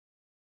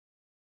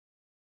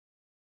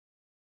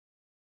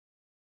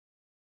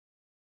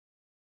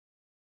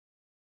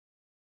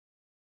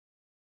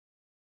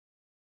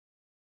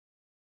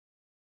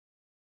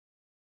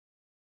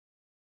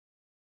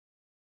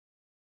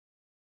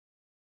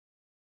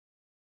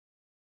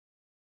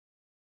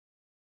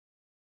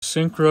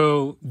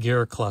Syncro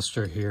gear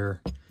cluster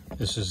here.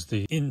 This is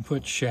the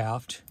input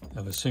shaft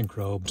of a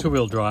Syncro.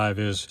 Two-wheel drive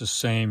is the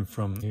same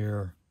from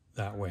here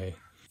that way.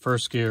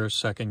 First gear,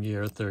 second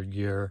gear, third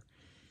gear,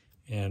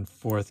 and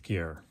fourth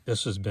gear.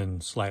 This has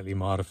been slightly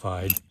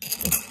modified.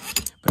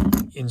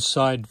 But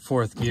inside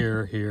fourth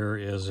gear here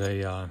is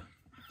a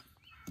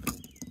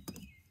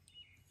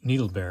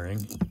needle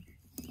bearing.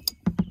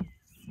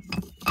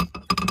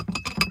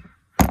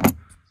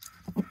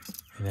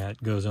 And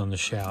that goes on the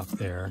shaft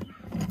there.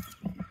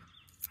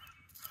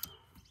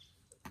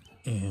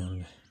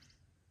 And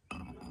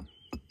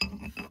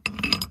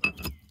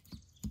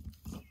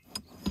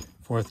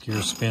fourth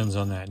gear spins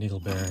on that needle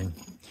bearing.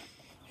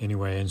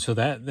 Anyway, and so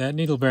that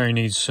needle bearing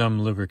needs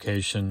some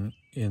lubrication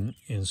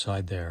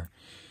inside there.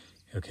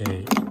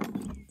 Okay,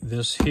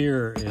 this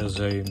here is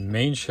a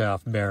main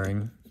shaft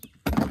bearing,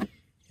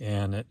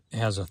 and it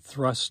has a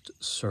thrust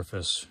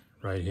surface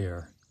right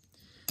here.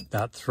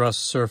 That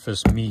thrust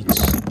surface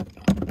meets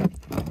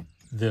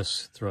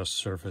this thrust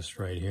surface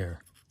right here.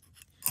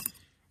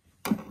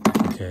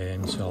 Okay,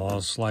 and so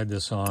I'll slide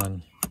this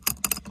on,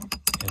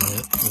 and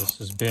this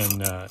has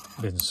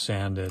been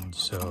sanded,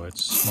 so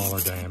it's smaller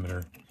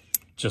diameter,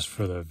 just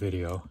for the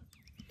video.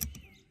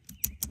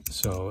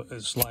 So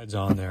it slides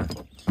on there.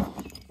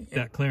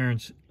 That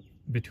clearance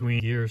between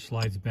gears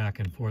slides back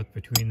and forth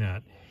between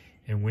that,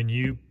 and when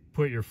you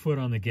put your foot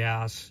on the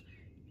gas,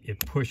 it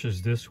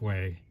pushes this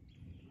way,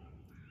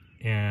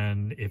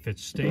 and if it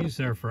stays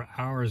there for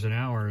hours and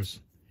hours,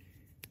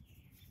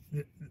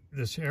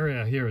 this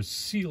area here is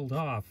sealed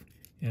off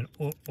and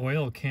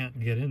oil can't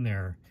get in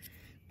there.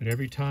 But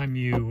every time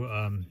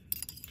you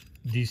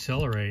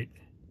decelerate,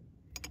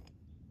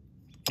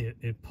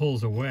 it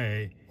pulls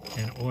away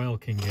and oil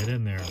can get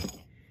in there.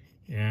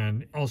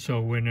 And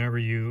also whenever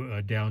you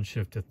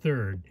downshift to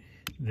third,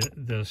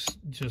 this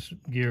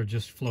gear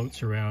just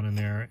floats around in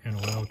there and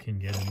oil can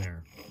get in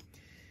there.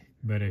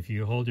 But if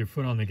you hold your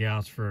foot on the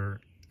gas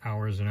for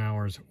hours and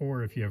hours,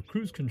 or if you have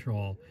cruise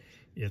control,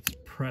 it's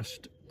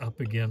pressed up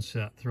against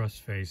that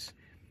thrust face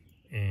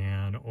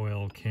and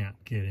oil can't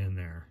get in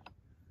there.